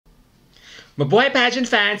Mabuhay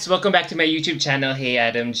pageant fans! Welcome back to my YouTube channel. Hey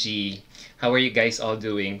Adam G. How are you guys all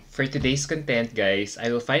doing? For today's content, guys,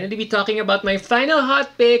 I will finally be talking about my final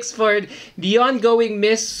hot picks for the ongoing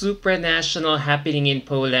Miss Supranational happening in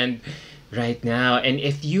Poland right now. And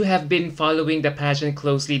if you have been following the pageant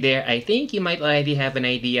closely there, I think you might already have an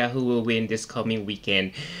idea who will win this coming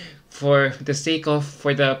weekend. For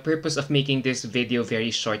the purpose of making this video very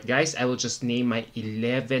short, guys, I will just name my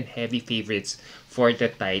 11 heavy favorites for the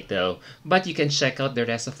title. But you can check out the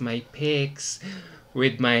rest of my picks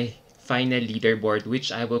with my final leaderboard,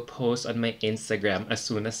 which I will post on my Instagram as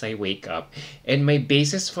soon as I wake up. And my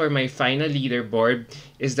basis for my final leaderboard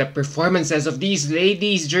is the performances of these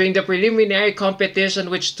ladies during the preliminary competition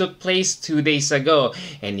which took place 2 days ago.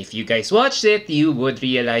 And if you guys watched it, you would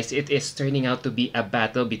realize it is turning out to be a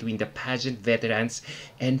battle between the pageant veterans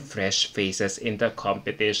and fresh faces in the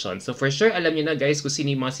competition. So for sure, alam niyo na guys kung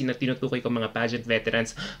sino yung mga tinutukoy ko mga pageant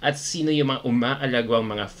veterans at sino yung mga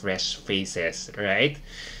umaalagwang mga fresh faces, right?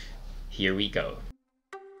 Here we go.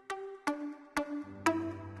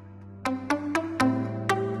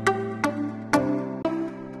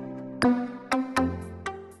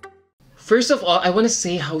 First of all, I want to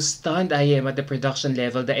say how stunned I am at the production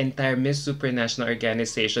level the entire Miss Supranational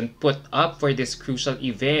organization put up for this crucial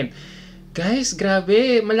event. Guys,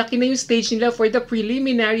 grabe! Malaki na yung stage nila for the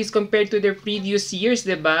preliminaries compared to their previous years,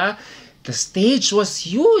 diba? The stage was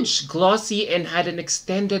huge, glossy, and had an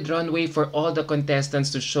extended runway for all the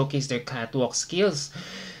contestants to showcase their catwalk skills.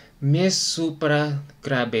 Miss Supra,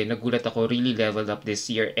 grabe, nagulat ako, really leveled up this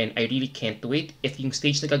year, and I really can't wait if yung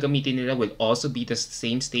stage na gagamitin nila will also be the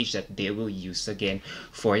same stage that they will use again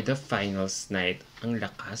for the finals night. Ang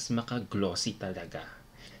lakas, maka-glossy talaga.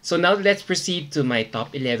 So now let's proceed to my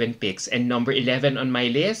top 11 picks, and number 11 on my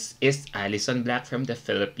list is Alison Black from the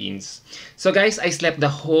Philippines. So guys, I slept the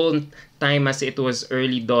whole time as it was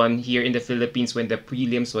early dawn here in the Philippines when the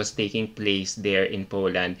prelims was taking place there in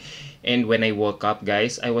Poland. And when I woke up,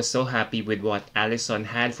 guys, I was so happy with what Alison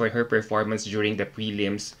had for her performance during the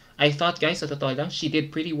prelims. I thought, guys, sa totoo lang, she did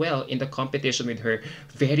pretty well in the competition with her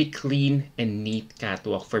very clean and neat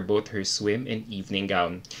catwalk for both her swim and evening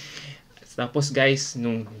gown. Tapos guys,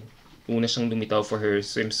 nung una siyang lumitaw for her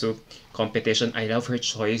swimsuit competition, I love her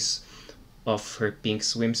choice of her pink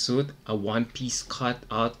swimsuit, a one-piece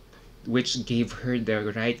cutout which gave her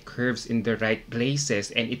the right curves in the right places,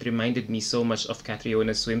 and it reminded me so much of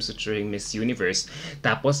Catriona's swimsuit during Miss Universe.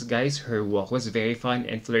 Tapos guys, her walk was very fun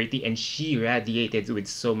and flirty, and she radiated with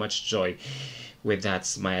so much joy with that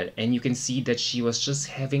smile, and you can see that she was just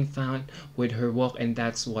having fun with her walk, and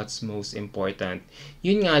that's what's most important.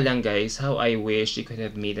 Yun nga lang guys, how I wish she could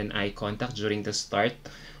have made an eye contact during the start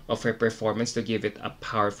of her performance to give it a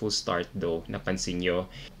powerful start though, napansin nyo.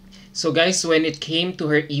 So guys, when it came to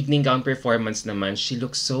her evening gown performance naman, she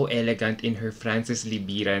looked so elegant in her Frances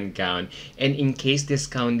Libiran gown. And in case this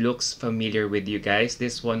gown looks familiar with you guys,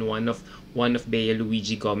 this one of Bea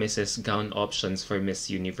Luigi Gomez's gown options for Miss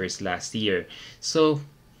Universe last year. So,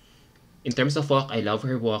 in terms of walk, I love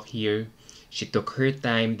her walk here. She took her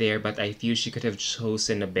time there, but I feel she could have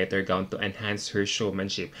chosen a better gown to enhance her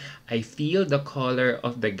showmanship. I feel the color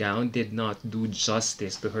of the gown did not do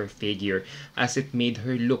justice to her figure, as it made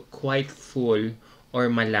her look quite full or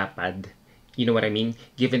malapad. You know what I mean?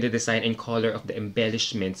 Given the design and color of the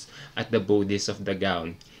embellishments at the bodice of the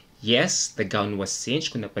gown. Yes, the gown was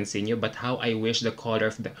cinched, kung napansin nyo, but how I wish the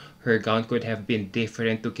color of her gown could have been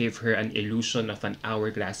different to give her an illusion of an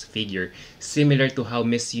hourglass figure, similar to how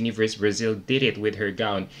Miss Universe Brazil did it with her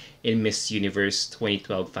gown in Miss Universe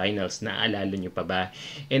 2012 finals. Naalala nyo pa ba?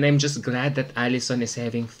 And I'm just glad that Alison is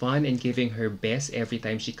having fun and giving her best every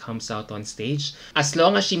time she comes out on stage. As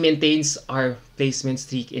long as she maintains our placement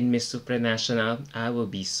streak in Miss Supranational, I will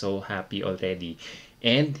be so happy already.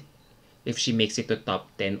 And if she makes it to top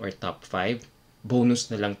 10 or top 5,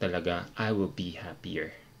 bonus na lang talaga, I will be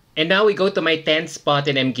happier. And now we go to my 10th spot,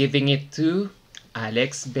 and I'm giving it to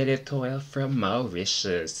Alex Belletoil from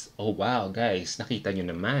Mauritius. Oh wow, guys, nakita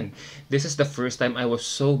nyo naman. This is the first time I was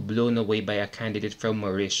so blown away by a candidate from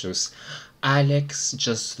Mauritius. Alex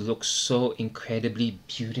just looks so incredibly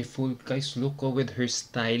beautiful. Guys, look with her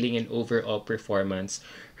styling and overall performance.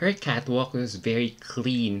 Her catwalk was very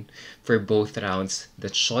clean for both rounds. The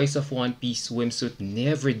choice of one-piece swimsuit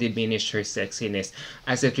never diminished her sexiness,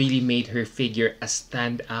 as it really made her figure a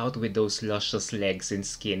stand out with those luscious legs and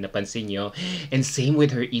skin, napansin nyo? And same with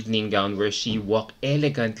her evening gown, where she walked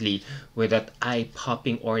elegantly with that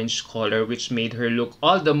eye-popping orange color, which made her look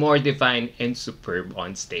all the more divine and superb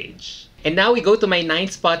on stage. And now we go to my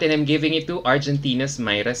 9th spot, and I'm giving it to Argentina's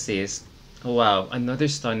Mayra Sis. Wow, another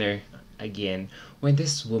stunner again. When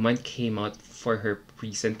this woman came out for her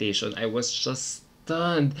presentation. I was just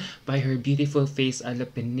stunned by her beautiful face a la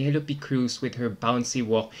Penelope Cruz with her bouncy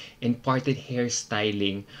walk and parted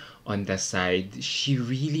hairstyling on the side. She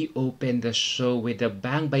really opened the show with a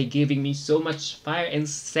bang by giving me so much fire and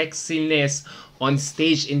sexiness on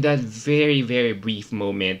stage in that very, very brief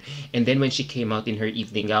moment. And then when she came out in her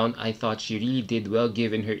evening gown, I thought she really did well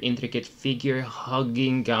given her intricate figure,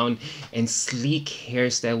 hugging gown, and sleek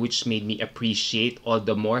hairstyle, which made me appreciate all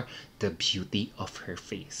the more the beauty of her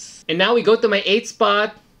face. And now we go to my 8th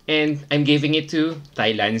spot, and I'm giving it to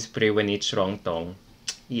Thailand's Prewanich Rongtong.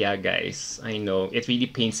 Yeah, guys, I know it really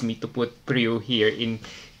pains me to put Priu here in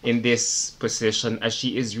this position, as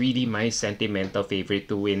she is really my sentimental favorite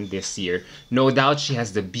to win this year. No doubt she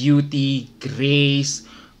has the beauty, grace,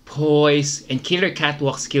 poise, and killer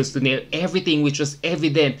catwalk skills to nail everything, which was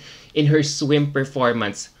evident in her swim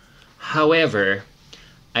performance. However,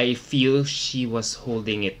 I feel she was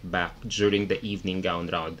holding it back during the evening gown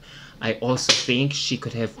round. I also think she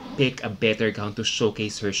could have picked a better gown to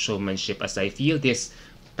showcase her showmanship, as I feel this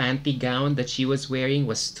panty gown that she was wearing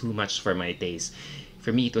was too much for my taste.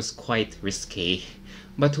 For me, it was quite risque.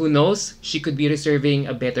 But who knows? She could be reserving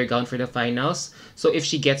a better gown for the finals. So if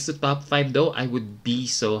she gets to top 5 though, I would be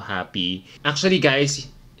so happy. Actually guys,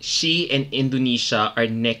 she and Indonesia are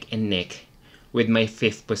neck and neck with my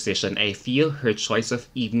 5th position. I feel her choice of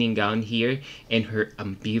evening gown here and her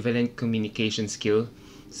ambivalent communication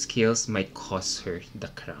skills might cost her the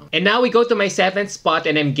crown. And now we go to my 7th spot,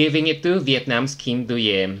 and I'm giving it to Vietnam's Kim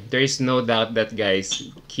Duyen. There is no doubt that, guys,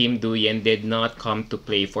 Kim Duyen did not come to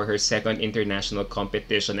play for her 2nd international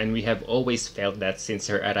competition, and we have always felt that since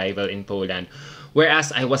her arrival in Poland.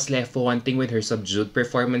 Whereas I was left wanting with her subdued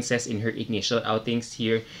performances in her initial outings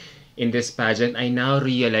here in this pageant, I now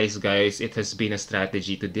realize, guys, it has been a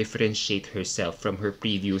strategy to differentiate herself from her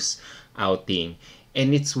previous outing.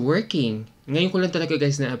 And it's working. Ngayon ko lang talaga,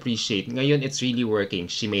 guys, na-appreciate. Ngayon, it's really working.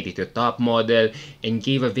 She made it to top model and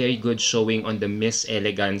gave a very good showing on the Miss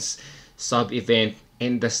Elegance sub-event.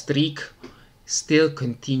 And the streak still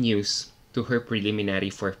continues to her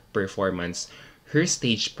preliminary performance. Her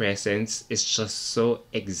stage presence is just so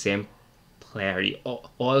exemplary.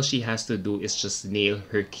 All she has to do is just nail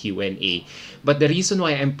her Q&A. But the reason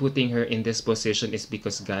why I'm putting her in this position is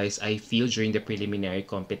because, guys, I feel during the preliminary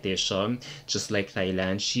competition, just like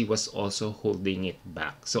Thailand, she was also holding it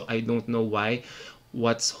back. So I don't know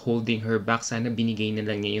what's holding her back. Sana binigay na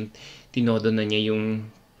lang niya yung tinodo na niya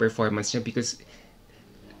yung performance niya, because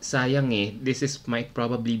sayang this might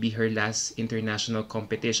probably be her last international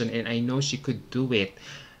competition, and I know she could do it.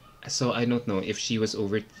 So I don't know if she was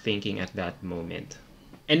overthinking at that moment.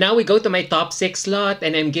 And now we go to my top 6 slot,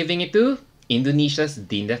 and I'm giving it to Indonesia's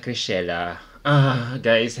Dinda Crescella.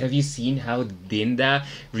 Guys, have you seen how Dinda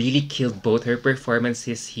really killed both her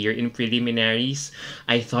performances here in preliminaries?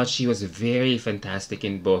 I thought she was very fantastic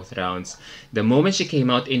in both rounds. The moment she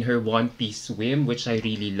came out in her one-piece swim, which I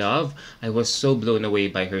really love, I was so blown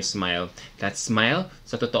away by her smile. That smile,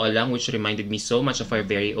 sa totoo lang, which reminded me so much of our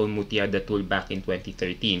very own Mutia Datul back in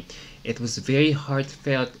 2013. It was very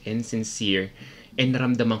heartfelt and sincere, and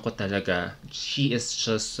naramdaman ko talaga, she is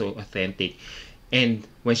just so authentic. And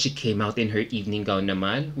when she came out in her evening gown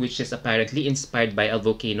naman, which is apparently inspired by a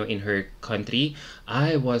volcano in her country,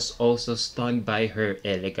 I was also stunned by her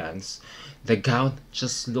elegance. The gown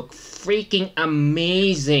just looked freaking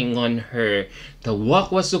amazing on her. The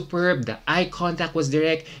walk was superb, the eye contact was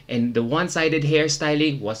direct, and the one-sided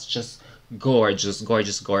hairstyling was just gorgeous,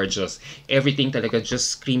 gorgeous, gorgeous. Everything talaga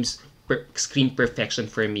just screamed perfection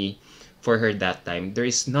for me, for her that time. There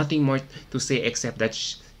is nothing more to say except that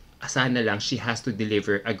sana lang she has to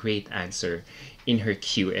deliver a great answer in her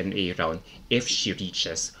Q&A round if she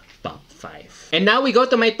reaches top 5. And now we go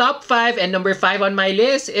to my top 5, and number 5 on my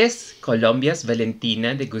list is Colombia's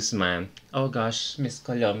Valentina de Guzman. Oh gosh, Miss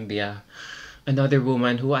Colombia. Another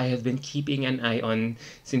woman who I have been keeping an eye on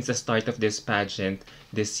since the start of this pageant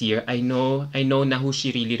this year. I know na who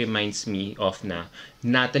she really reminds me of na.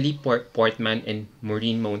 Natalie Portman and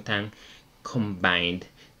Maureen Montang combined.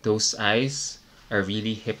 Those eyes are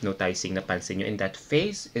really hypnotizing, napansin nyo, and that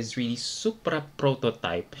face is really supra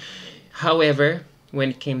prototype. However,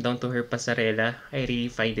 when it came down to her pasarela, I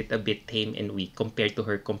really find it a bit tame and weak compared to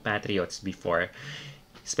her compatriots before,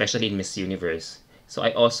 especially in Miss Universe. So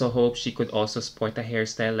I also hope she could also sport a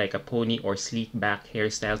hairstyle like a pony or sleek back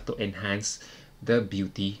hairstyle to enhance the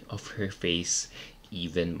beauty of her face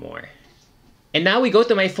even more. And now we go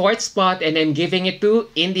to my 4th spot, and I'm giving it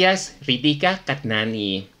to India's Ritika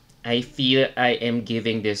Katnani. I feel I am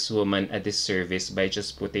giving this woman a disservice by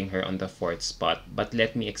just putting her on the 4th spot. But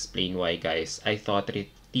let me explain why, guys. I thought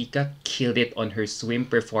Tika killed it on her swim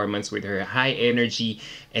performance with her high energy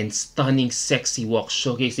and stunning sexy walk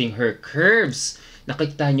showcasing her curves.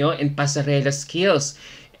 Nakita nyo? And pasarela skills.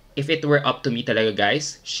 If it were up to me talaga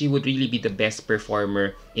guys, she would really be the best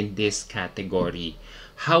performer in this category.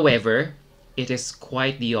 However, it is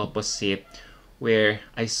quite the opposite where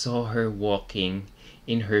I saw her walking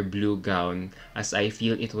in her blue gown as I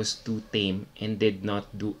feel it was too tame and did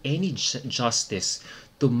not do any justice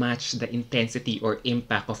to match the intensity or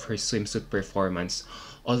impact of her swimsuit performance.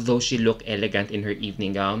 Although she looked elegant in her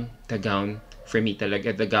evening gown, the gown, for me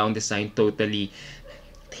talaga, the gown design totally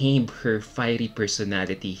tamed her fiery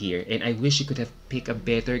personality here, and I wish she could have picked a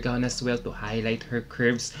better gown as well to highlight her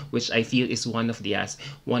curves, which I feel is one of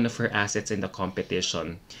her assets in the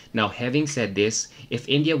competition. Now, having said this, if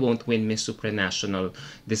India won't win Miss Supranational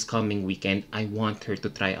this coming weekend, I want her to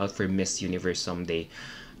try out for Miss Universe someday.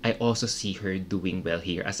 I also see her doing well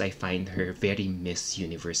here as I find her very Miss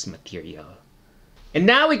Universe material. And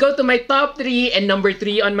now we go to my top 3, and number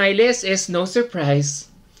 3 on my list is no surprise,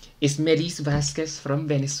 is Melis Vasquez from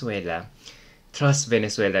Venezuela. Trust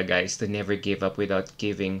Venezuela, guys, to never give up without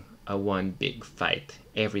giving a one big fight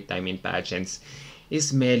every time in pageants.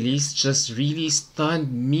 Is Melis just really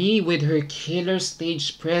stunned me with her killer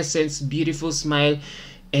stage presence, beautiful smile,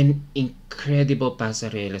 and incredible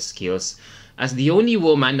pasarela skills. As the only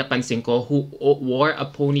woman, napansin ko, who wore a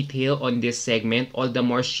ponytail on this segment, all the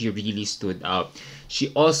more she really stood out.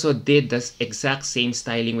 She also did the exact same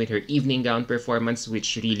styling with her evening gown performance,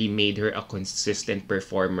 which really made her a consistent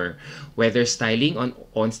performer. Whether styling on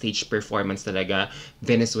on-stage performance talaga,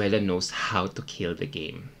 Venezuela knows how to kill the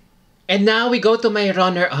game. And now we go to my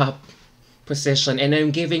runner-up position, and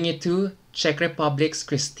I'm giving it to Czech Republic's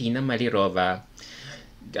Kristina Malirova.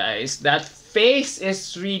 Guys, that face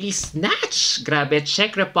is really snatched. Grabe,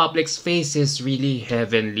 Czech Republic's face is really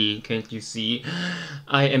heavenly. Can't you see?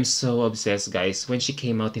 I am so obsessed, guys. When she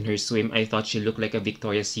came out in her swim, I thought she looked like a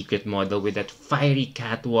Victoria's Secret model with that fiery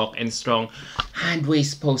catwalk and strong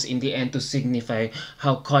hand-waist pose in the end to signify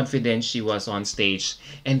how confident she was on stage.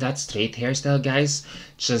 And that straight hairstyle, guys,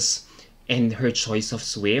 and her choice of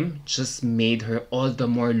swim just made her all the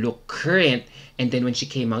more look current. And then when she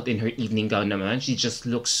came out in her evening gown naman, she just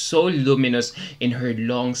looked so luminous in her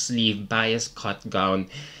long sleeve bias cut gown.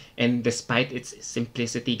 And despite its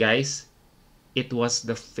simplicity, guys, it was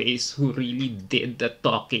the face who really did the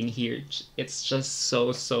talking here. It's just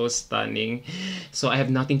so stunning. So I have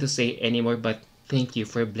nothing to say anymore, but thank you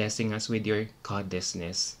for blessing us with your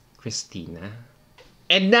goddessness, Kristina.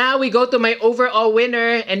 And now we go to my overall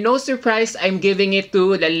winner, and no surprise, I'm giving it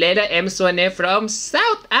to Lalela M. Swane from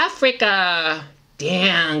South Africa.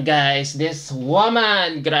 Damn, guys, this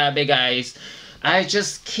woman, grabe, guys. I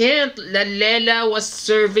just can't. Lalela was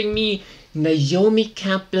serving me Naomi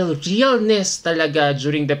Campbell realness talaga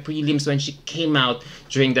during the prelims when she came out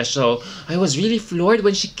during the show. I was really floored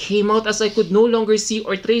when she came out as I could no longer see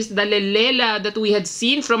or trace the Lelela that we had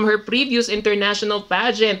seen from her previous international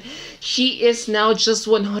pageant. She is now just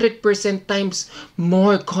 100% times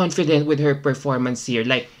more confident with her performance here.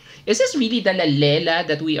 Like, is this really the Lalela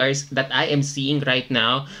that I am seeing right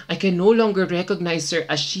now? I can no longer recognize her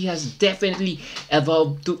as she has definitely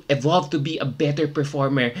evolved to be a better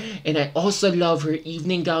performer. And I also love her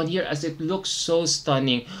evening gown here as it looks so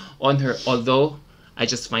stunning on her. Although I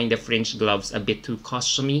just find the fringe gloves a bit too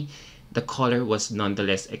costumey, the color was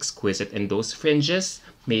nonetheless exquisite, and those fringes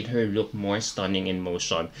made her look more stunning in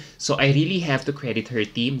motion. So I really have to credit her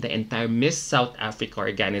team, the entire Miss South Africa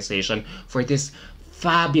organization, for this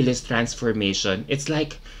fabulous transformation. It's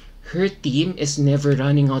like her team is never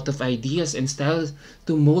running out of ideas and styles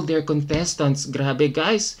to mold their contestants. Grabe,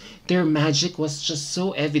 guys, their magic was just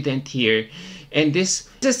so evident here. And this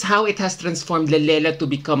is how it has transformed Lelela to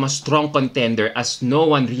become a strong contender, as no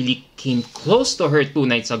one really came close to her 2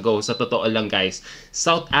 nights ago. Sa totoo lang, guys,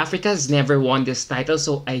 South Africa has never won this title,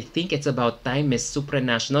 so I think it's about time Miss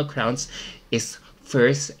Supranational crowns is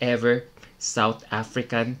first ever South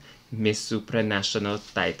African Miss Supranational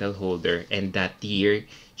title holder, and that year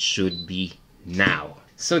should be now.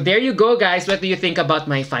 So there you go, guys. What do you think about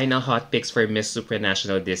my final hot picks for Miss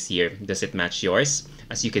Supranational this year? Does it match yours?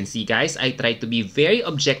 As you can see, guys, I tried to be very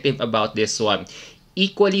objective about this one.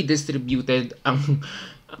 Equally distributed ang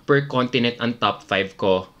per continent ang top 5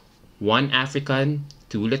 ko. 1 African,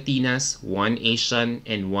 2 Latinas, 1 Asian,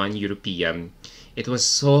 and 1 European. It was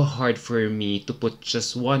so hard for me to put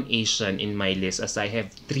just 1 Asian in my list as I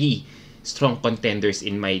have 3 strong contenders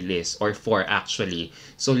in my list, or 4 actually.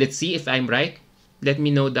 So let's see if I'm right. Let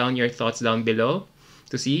me know down your thoughts down below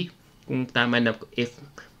to see kung tama na, if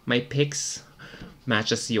my picks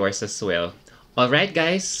matches yours as well. Alright,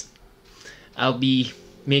 guys, I'll be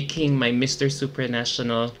making my Mr.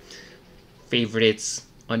 Supranational favorites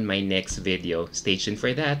on my next video. Stay tuned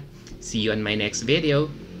for that. See you on my next video.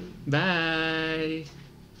 Bye!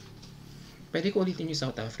 Pwede ko ulitin yung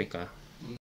South Africa.